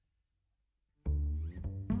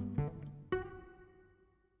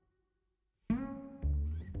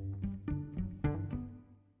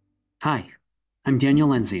Hi, I'm Daniel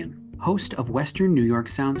Lendzian, host of Western New York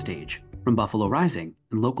Soundstage from Buffalo Rising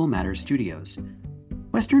and Local Matters Studios.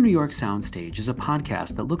 Western New York Soundstage is a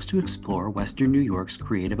podcast that looks to explore Western New York's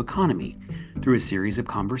creative economy through a series of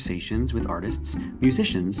conversations with artists,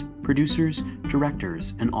 musicians, producers,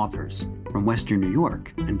 directors, and authors from Western New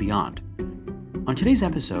York and beyond. On today's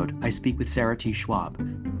episode, I speak with Sarah T. Schwab,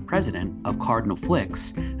 president of Cardinal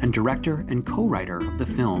Flix and director and co-writer of the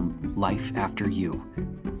film Life After You.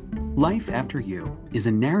 Life After You is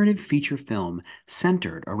a narrative feature film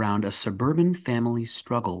centered around a suburban family's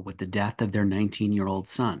struggle with the death of their 19-year-old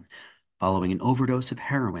son, following an overdose of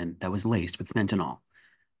heroin that was laced with fentanyl.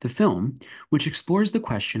 The film, which explores the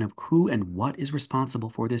question of who and what is responsible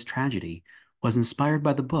for this tragedy, was inspired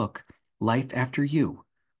by the book Life After You: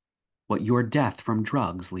 What Your Death from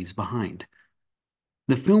Drugs Leaves Behind.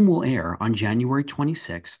 The film will air on January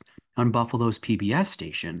 26th on Buffalo's PBS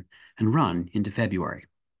station and run into February.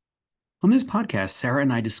 On this podcast, Sarah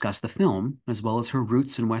and I discuss the film, as well as her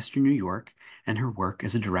roots in Western New York and her work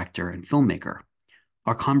as a director and filmmaker.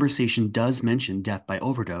 Our conversation does mention death by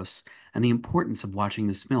overdose and the importance of watching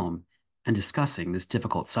this film and discussing this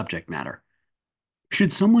difficult subject matter.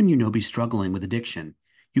 Should someone you know be struggling with addiction,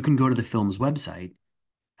 you can go to the film's website.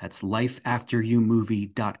 That's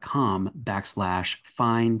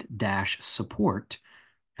lifeafteryoumovie.com/find-support.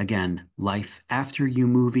 Again,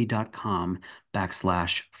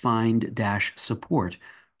 lifeafteryoumovie.com/find-support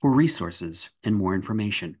for resources and more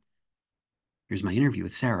information. Here's my interview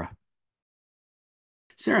with Sarah.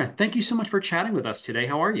 Sarah, thank you so much for chatting with us today.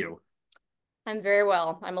 How are you? I'm very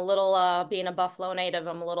well. I'm a little, being a Buffalo native,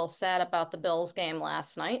 I'm a little sad about the Bills game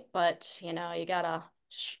last night, but you gotta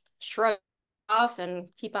shrug off and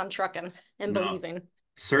keep on trucking and No, believing.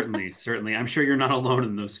 certainly. I'm sure you're not alone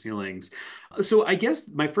in those feelings. So I guess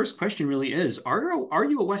my first question really is, are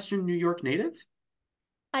you a Western New York native?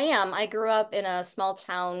 I am. I grew up in a small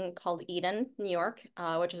town called Eden, New York,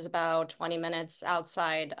 which is about 20 minutes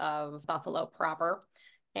outside of Buffalo proper.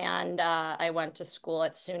 And I went to school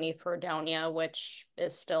at SUNY Fredonia, which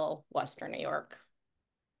is still Western New York.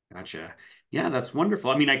 Gotcha. Yeah, that's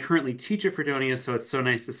wonderful. I mean, I currently teach at Fredonia, so it's so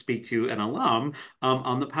nice to speak to an alum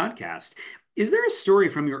on the podcast. Is there a story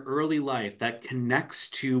from your early life that connects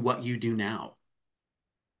to what you do now?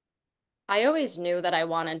 I always knew that I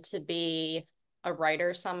wanted to be a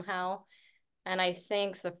writer somehow. And I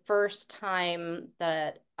think the first time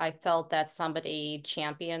that I felt that somebody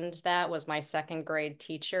championed that was my second grade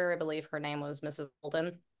teacher. I believe her name was Mrs.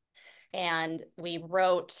 Golden. And we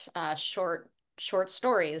wrote short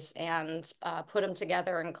stories and put them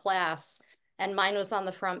together in class. And mine was on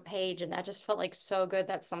the front page, and that just felt like so good.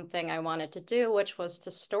 That something I wanted to do, which was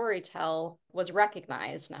to storytell, was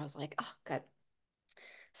recognized. And I was like, oh, good.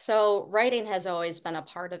 So writing has always been a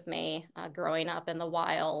part of me, growing up in the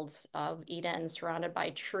wild of Eden, surrounded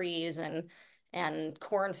by trees and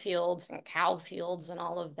cornfields and cow fields and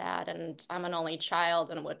all of that. And I'm an only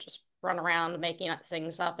child and would just run around making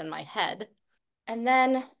things up in my head. And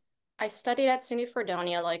then I studied at SUNY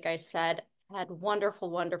Fredonia, like I said, had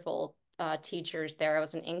wonderful teachers there. I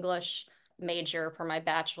was an English major for my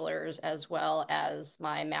bachelor's as well as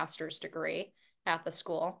my master's degree at the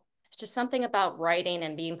school. It's just something about writing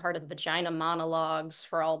and being part of the vagina monologues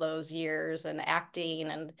for all those years and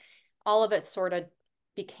acting and all of it sort of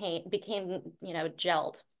became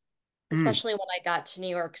gelled, Hmm. especially when I got to New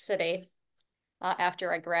York City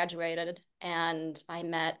after I graduated and I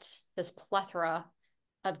met this plethora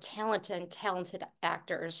of talented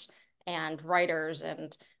actors and writers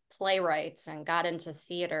and playwrights and got into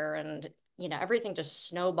theater and everything just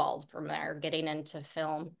snowballed from there, getting into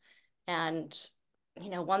film. And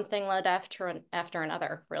one thing led after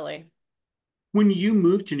another, really. When you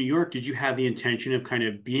moved to New York, did you have the intention of kind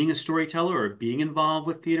of being a storyteller or being involved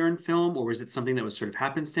with theater and film, or was it something that was sort of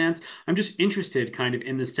happenstance? I'm just interested kind of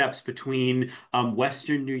in the steps between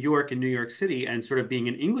Western New York and New York City and sort of being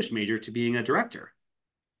an English major to being a director.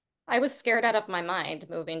 I was scared out of my mind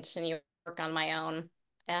moving to New York on my own.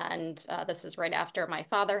 And this is right after my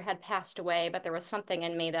father had passed away, but there was something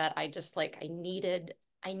in me that I just like I needed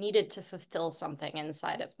to fulfill something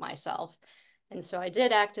inside of myself. And so I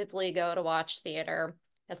did actively go to watch theater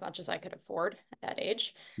as much as I could afford at that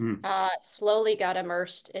age. Hmm. Slowly got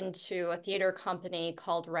immersed into a theater company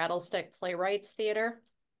called Rattlestick Playwrights Theater,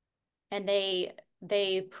 and they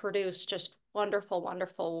produce just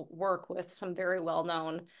wonderful work with some very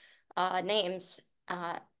well-known names.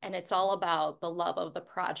 And it's all about the love of the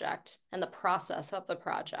project and the process of the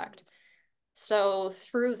project. So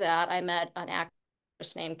through that, I met an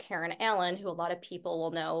actress named Karen Allen, who a lot of people will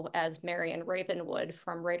know as Marion Ravenwood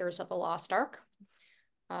from Raiders of the Lost Ark.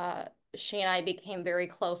 she and I became very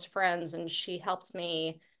close friends, and she helped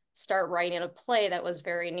me start writing a play that was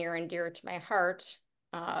very near and dear to my heart,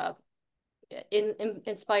 uh,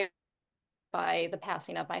 inspired by the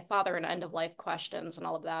passing of my father and end of life questions and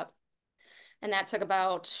all of that. And that took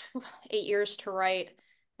about 8 years to write.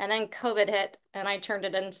 And then COVID hit, and I turned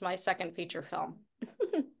it into my second feature film.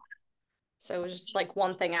 So it was just like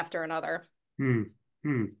one thing after another. Hmm.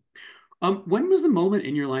 Hmm. When was the moment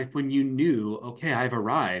in your life when you knew, okay, I've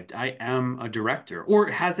arrived, I am a director, or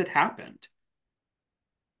has it happened?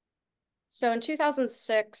 So in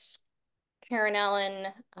 2006, Karen Ellen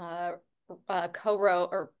co-wrote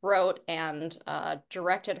or wrote and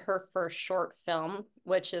directed her first short film,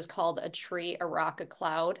 which is called A Tree, a Rock, a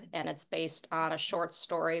Cloud, and it's based on a short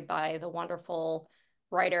story by the wonderful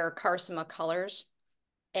writer Carson McCullers.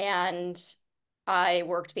 And I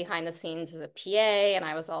worked behind the scenes as a PA, and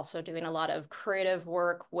I was also doing a lot of creative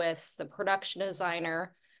work with the production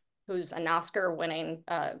designer, who's an Oscar-winning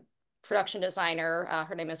production designer.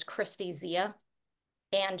 Her name is Christy Zia,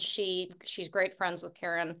 and she's great friends with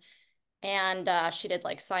Karen. And she did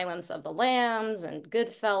like Silence of the Lambs and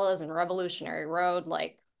Goodfellas and Revolutionary Road.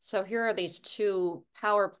 Like, so here are these two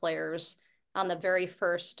power players on the very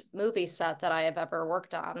first movie set that I have ever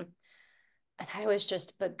worked on. And I was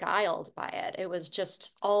just beguiled by it. It was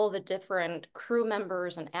just all the different crew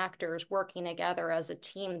members and actors working together as a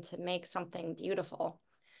team to make something beautiful.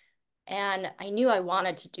 And I knew I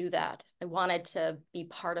wanted to do that. I wanted to be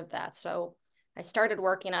part of that. So I started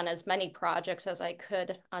working on as many projects as I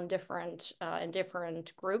could on different in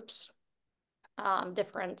different groups,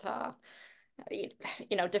 different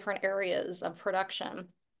different areas of production.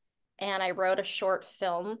 And I wrote a short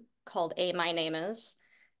film called A My Name Is,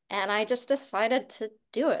 and I just decided to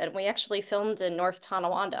do it. And we actually filmed in North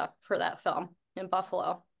Tonawanda for that film in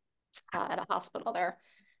Buffalo at a hospital there.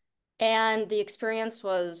 And the experience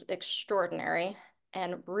was extraordinary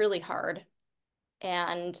and really hard.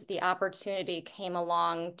 And the opportunity came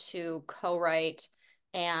along to co-write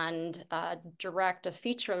and direct a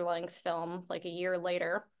feature-length film like a year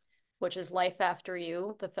later, which is Life After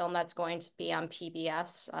You, the film that's going to be on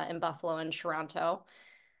PBS in Buffalo and Toronto.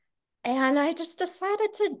 And I just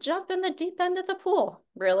decided to jump in the deep end of the pool,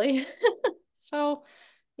 really. So,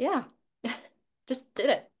 yeah, just did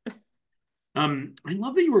it. I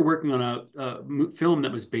love that you were working on a film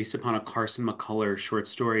that was based upon a Carson McCullers short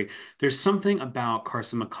story. There's something about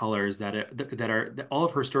Carson McCullers that all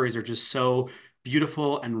of her stories are just so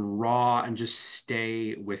beautiful and raw and just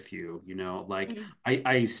stay with you. You know, like Mhm.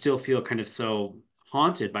 I still feel kind of so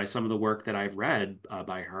haunted by some of the work that I've read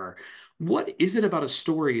by her. What is it about a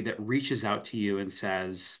story that reaches out to you and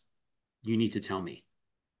says, "You need to tell me"?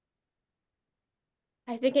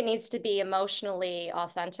 I think it needs to be emotionally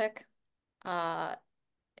authentic. Uh,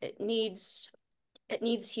 it needs it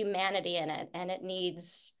needs humanity in it, and it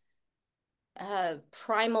needs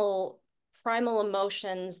primal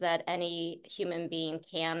emotions that any human being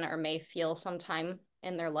can or may feel sometime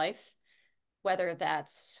in their life, whether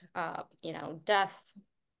that's death,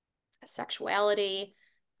 sexuality,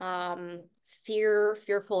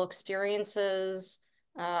 fearful experiences,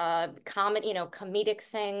 comedic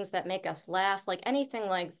things that make us laugh, like anything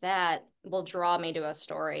like that will draw me to a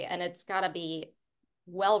story. And it's got to be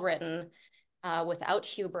well written, without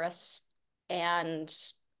hubris, and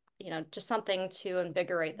just something to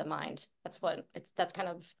invigorate the mind. That's kind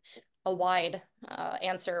of a wide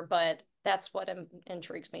answer, but that's what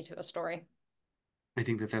intrigues me to a story. I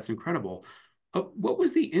think that that's incredible. What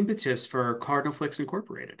was the impetus for Cardinal Flix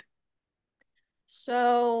Incorporated?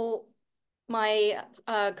 So my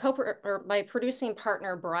co or my producing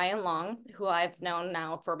partner Brian Long, who I've known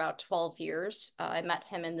now for about 12 years, I met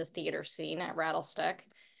him in the theater scene at Rattlestick.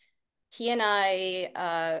 He and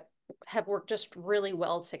I have worked just really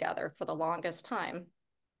well together for the longest time,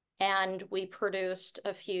 and we produced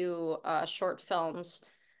a few short films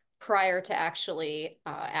prior to actually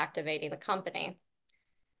activating the company.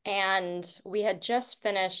 And we had just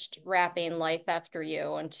finished wrapping Life After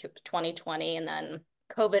You in 2020, and then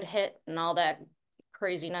COVID hit and all that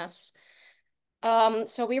craziness.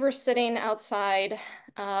 So we were sitting outside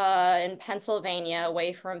in Pennsylvania,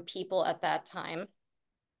 away from people at that time,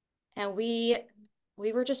 and we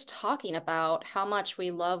were just talking about how much we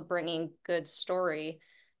love bringing good story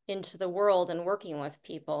into the world and working with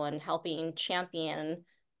people and helping champion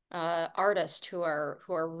artists who are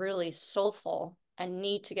really soulful and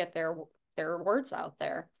need to get their words out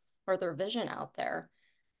there or their vision out there.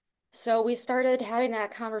 So we started having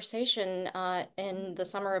that conversation in the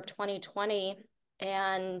summer of 2020,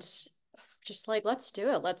 and just like, let's do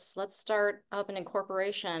it. Let's start up an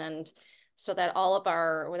incorporation and so that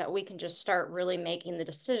that we can just start really making the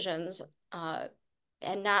decisions,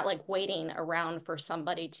 and not like waiting around for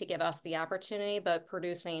somebody to give us the opportunity, but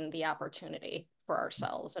producing the opportunity for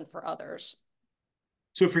ourselves and for others.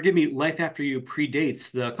 So forgive me, Life After You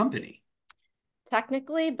predates the company.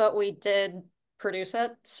 Technically, but we did produce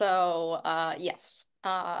it. So yes.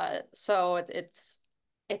 So it's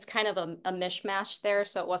kind of a mishmash there.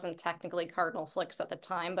 So it wasn't technically Cardinal Flix at the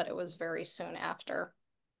time, but it was very soon after.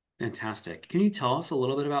 Fantastic. Can you tell us a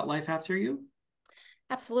little bit about Life After You?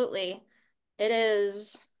 Absolutely. It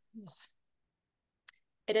is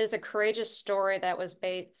it is a courageous story that was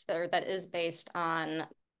based or that is based on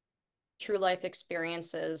true life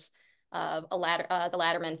experiences of the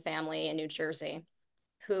Latterman family in New Jersey,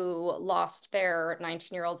 who lost their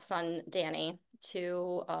 19-year-old son, Danny,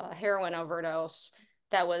 to a heroin overdose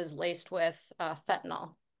that was laced with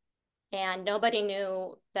fentanyl. And nobody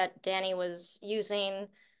knew that Danny was using.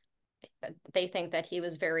 They think that he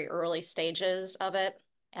was very early stages of it,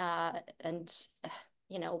 and,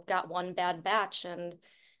 got one bad batch. And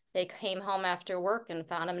they came home after work and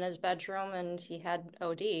found him in his bedroom and he had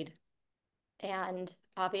OD'd. And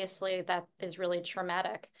obviously, that is really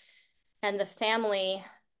traumatic. And the family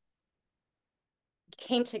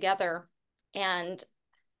came together, and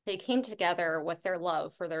they came together with their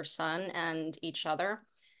love for their son and each other.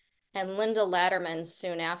 And Linda Latterman,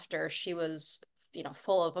 soon after, she was,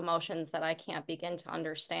 full of emotions that I can't begin to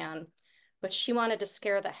understand. But she wanted to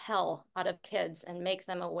scare the hell out of kids and make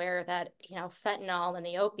them aware that, fentanyl and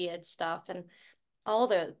the opiate stuff and all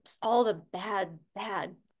the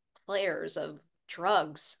bad players of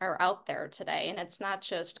drugs are out there today. And it's not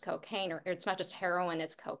just cocaine, or it's not just heroin,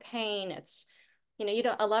 it's cocaine. It's, you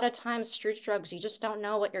don't, a lot of times street drugs, you just don't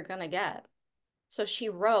know what you're going to get. So she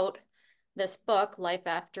wrote this book, Life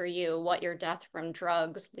After You, What Your Death from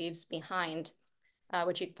Drugs Leaves Behind,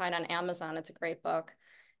 which you can find on Amazon. It's a great book.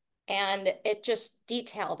 And it just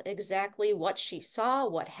detailed exactly what she saw,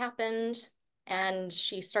 what happened. And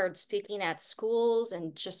she started speaking at schools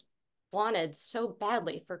and just wanted so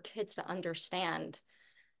badly for kids to understand,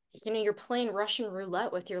 you're playing Russian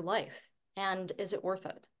roulette with your life. And is it worth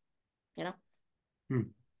it? You know? Hmm.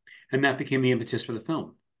 And that became the impetus for the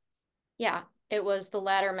film. Yeah, it was the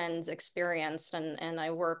Latterman's experience. And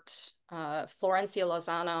I worked, Florencia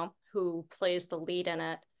Lozano, who plays the lead in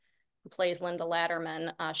it, who plays Linda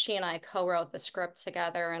Latterman. She and I co-wrote the script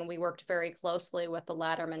together, and we worked very closely with the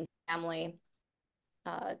Latterman family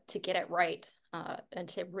to get it right, and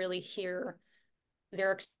to really hear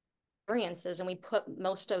their experiences. And we put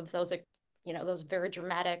most of those, those very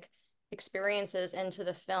dramatic experiences into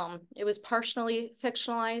the film. It was partially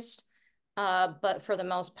fictionalized, but for the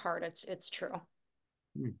most part, it's true.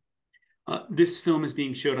 Hmm. This film is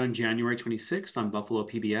being showed on January 26th on Buffalo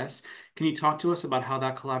PBS. Can you talk to us about how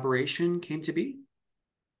that collaboration came to be?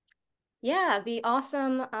 Yeah, the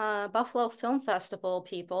awesome Buffalo Film Festival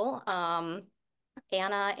people, Anna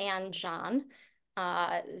and John,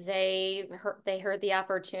 they heard the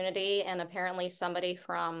opportunity, and apparently somebody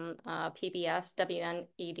from PBS,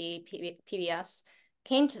 WNED PBS,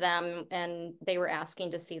 came to them, and they were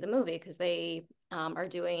asking to see the movie because they are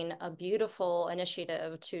doing a beautiful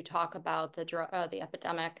initiative to talk about the drug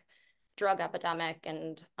epidemic,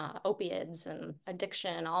 and opiates and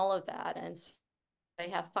addiction and all of that. And they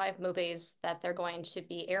have 5 movies that they're going to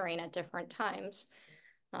be airing at different times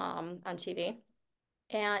on TV.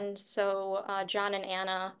 And so John and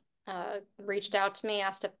Anna reached out to me,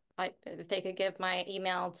 asked if they could give my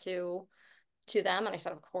email to them, and I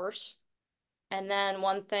said, of course. And then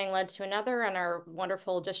one thing led to another, and our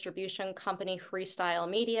wonderful distribution company, Freestyle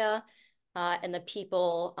Media, and the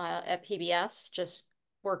people at PBS just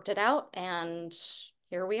worked it out, and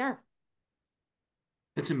here we are.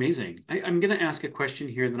 That's amazing. I'm going to ask a question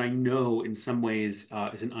here that I know in some ways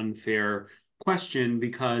is an unfair question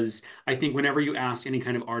because I think whenever you ask any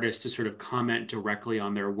kind of artist to sort of comment directly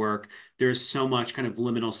on their work, there's so much kind of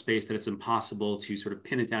liminal space that it's impossible to sort of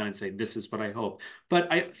pin it down and say, this is what I hope.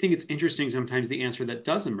 But I think it's interesting sometimes the answer that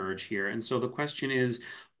does emerge here. And so the question is,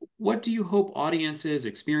 what do you hope audiences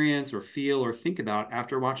experience or feel or think about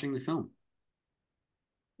after watching the film?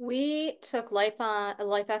 We took Life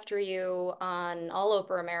After You on all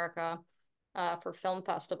over America for film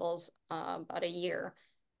festivals about a year.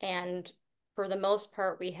 And for the most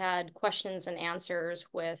part, we had questions and answers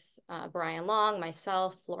with Brian Long,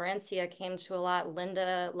 myself, Florencia came to a lot,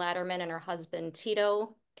 Linda Latterman and her husband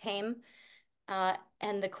Tito came.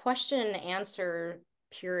 And the question and answer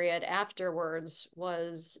period afterwards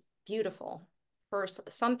was beautiful. For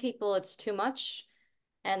some people, it's too much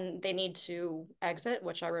and they need to exit,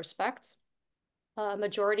 which I respect.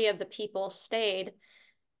 Majority of the people stayed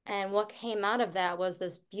And what came out of that was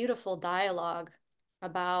this beautiful dialogue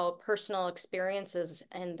about personal experiences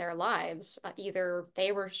in their lives. Either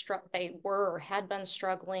they were or had been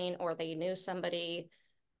struggling, or they knew somebody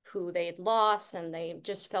who they'd lost, and they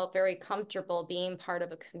just felt very comfortable being part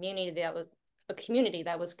of a community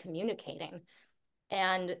that was communicating.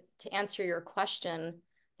 And to answer your question,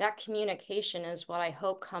 that communication is what I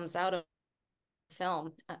hope comes out of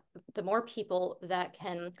film. The more people that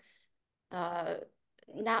can uh,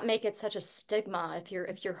 not make it such a stigma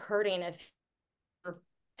if you're hurting, if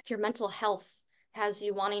your mental health has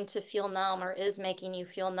you wanting to feel numb or is making you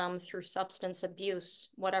feel numb through substance abuse,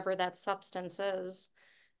 whatever that substance is,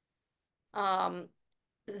 um,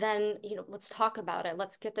 then let's talk about it.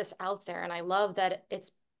 Let's get this out there. And I love that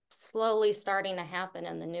it's slowly starting to happen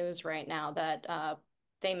in the news right now that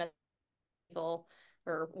famous people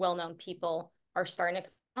or well-known people are starting to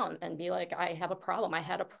come out and be like, I have a problem. I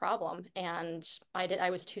had a problem, and I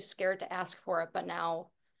was too scared to ask for it, but now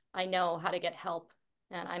I know how to get help,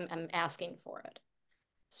 and I'm asking for it.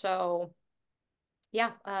 So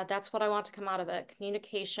yeah, that's what I want to come out of it: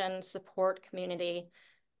 communication, support, community,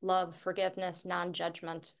 love, forgiveness,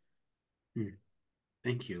 non-judgment.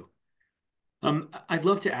 Thank you. I'd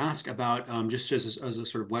love to ask about just as a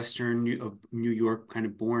sort of Western New York kind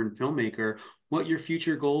of born filmmaker, what your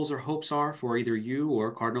future goals or hopes are for either you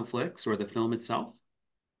or Cardinal Flix or the film itself.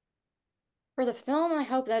 For the film, I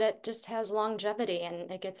hope that it just has longevity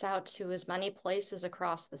and it gets out to as many places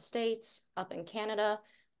across the states, up in Canada,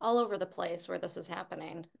 all over the place where this is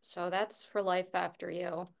happening. So that's for Life After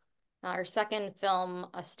You. Our second film,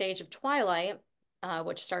 A Stage of Twilight,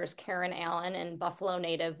 which stars Karen Allen and Buffalo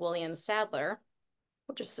native William Sadler,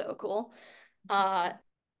 which is so cool. Uh,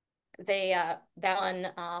 that one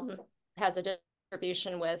has a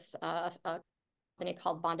distribution with a company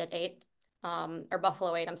called Bonded Eight, or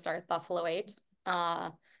Buffalo Eight. I'm sorry, Buffalo Eight.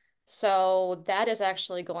 Uh, so that is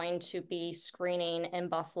actually going to be screening in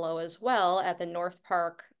Buffalo as well at the North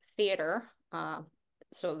Park Theater.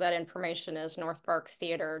 So that information is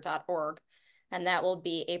northparktheater.org. And that will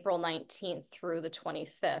be April 19th through the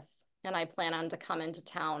 25th. And I plan on to come into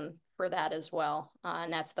town for that as well.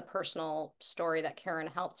 And that's the personal story that Karen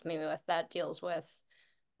helped me with that deals with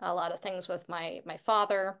a lot of things with my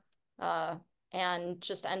father, uh, and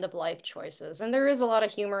just end of life choices. And there is a lot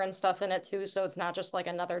of humor and stuff in it too, so it's not just like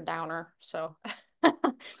another downer. So,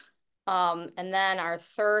 and then our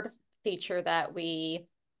third feature that we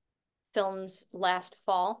filmed last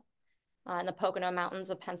fall in the Pocono Mountains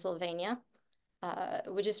of Pennsylvania.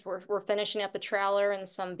 We're finishing up the trailer and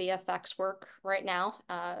some VFX work right now,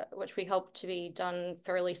 which we hope to be done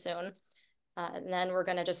fairly soon. And then we're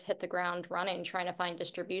going to just hit the ground running, trying to find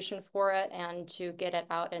distribution for it and to get it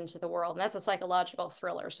out into the world. And that's a psychological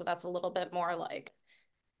thriller, so that's a little bit more like,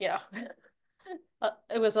 you know,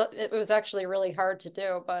 it was actually really hard to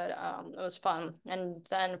do, but it was fun. And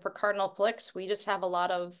then for Cardinal Flix, we just have a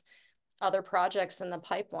lot of other projects in the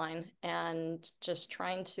pipeline and just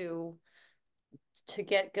trying to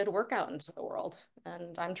get good work out into the world.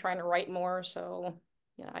 And I'm trying to write more, so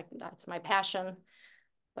that's my passion.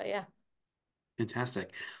 But yeah.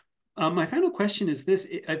 Fantastic. My final question is this.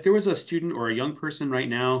 If there was a student or a young person right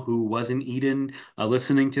now who was in Eden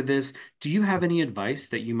listening to this, do you have any advice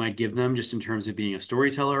that you might give them just in terms of being a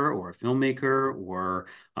storyteller or a filmmaker or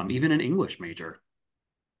even an English major?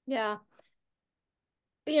 Yeah.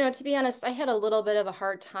 To be honest, I had a little bit of a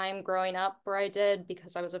hard time growing up where I did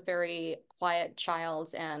because I was a very quiet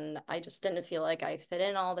child and I just didn't feel like I fit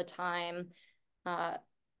in all the time. Uh,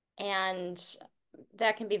 and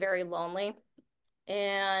that can be very lonely.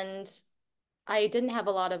 And I didn't have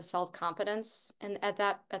a lot of self-confidence and at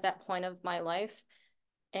that point of my life.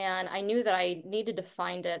 And I knew that I needed to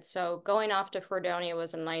find it. So going off to Fredonia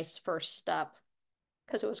was a nice first step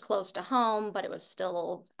because it was close to home, but it was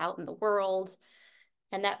still out in the world.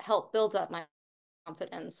 And that helped build up my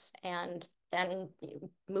confidence. And then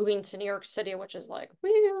moving to New York City, which is like,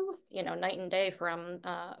 woo, night and day from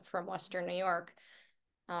Western New York,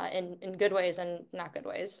 in good ways and not good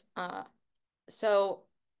ways. So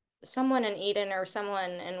someone in Eden or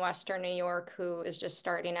someone in Western New York who is just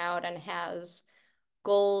starting out and has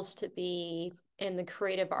goals to be in the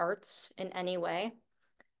creative arts in any way,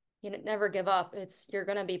 never give up. You're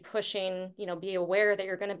going to be pushing, be aware that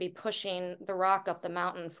you're going to be pushing the rock up the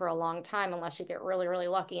mountain for a long time unless you get really, really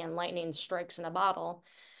lucky and lightning strikes in a bottle.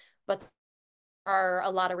 But there are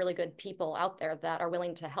a lot of really good people out there that are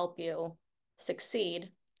willing to help you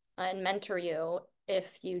succeed and mentor you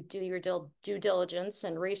if you do your due diligence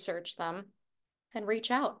and research them and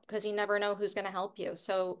reach out because you never know who's going to help you.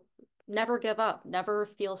 So never give up, never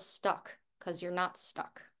feel stuck because you're not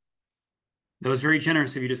stuck. That was very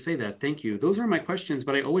generous of you to say that. Thank you. Those are my questions,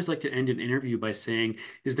 but I always like to end an interview by saying,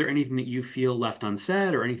 is there anything that you feel left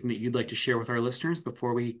unsaid or anything that you'd like to share with our listeners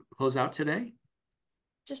before we close out today?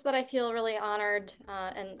 Just that I feel really honored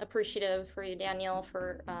and appreciative for you, Daniel,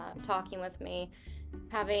 for talking with me.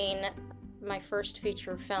 Having my first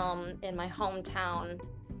feature film in my hometown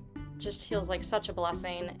just feels like such a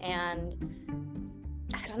blessing. And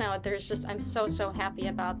I don't know, I'm so happy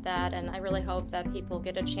about that. And I really hope that people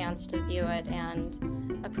get a chance to view it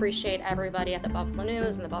and appreciate everybody at the Buffalo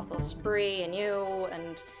News and the Buffalo Spree and you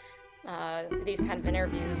and these kind of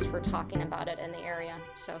interviews for talking about it in the area.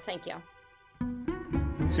 So thank you.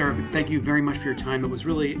 Sarah, thank you very much for your time. It was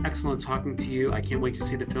really excellent talking to you. I can't wait to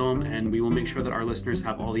see the film, and we will make sure that our listeners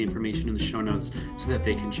have all the information in the show notes so that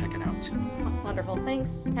they can check it out. Wonderful.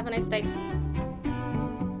 Thanks. Have a nice day.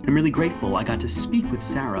 I'm really grateful I got to speak with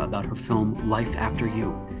Sarah about her film, Life After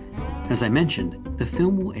You. As I mentioned, the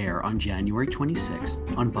film will air on January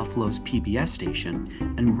 26th on Buffalo's PBS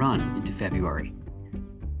station and run into February.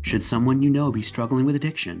 Should someone you know be struggling with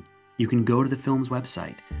addiction, you can go to the film's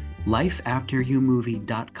website,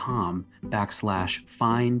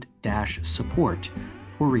 lifeafteryoumovie.com/find-support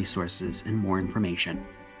for resources and more information.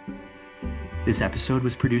 This episode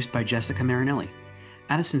was produced by Jessica Marinelli.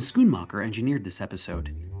 Addison Schoonmacher engineered this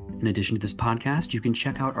episode. In addition to this podcast, you can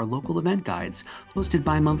check out our local event guides posted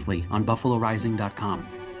bi-monthly on buffalorising.com.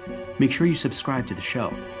 Make sure you subscribe to the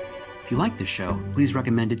show. If you like the show, please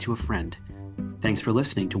recommend it to a friend. Thanks for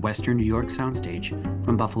listening to Western New York Soundstage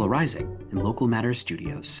from Buffalo Rising and Local Matters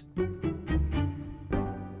Studios.